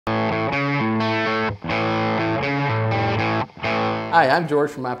Hi, I'm George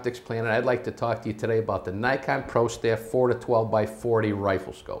from OpticsPlanet. I'd like to talk to you today about the Nikon ProStaff 4 to 12 by 40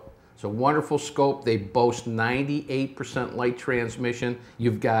 Riflescope. It's a wonderful scope. They boast 98% light transmission.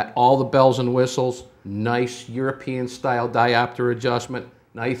 You've got all the bells and whistles, nice European style diopter adjustment,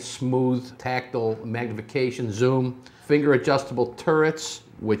 nice smooth tactile magnification zoom, finger adjustable turrets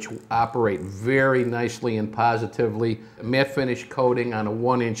which operate very nicely and positively, matte finish coating on a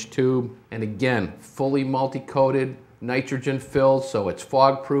 1-inch tube, and again, fully multi-coated, nitrogen filled, so it's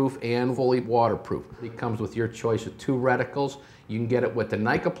fog proof and fully waterproof. It comes with your choice of 2 reticles. You can get it with the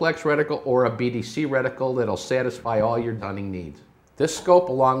NikoPlex Reticle or a BDC reticle that'll satisfy all your hunting needs. This scope,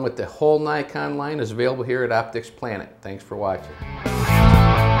 along with the whole Nikon line, is available here at OpticsPlanet. Thanks for watching.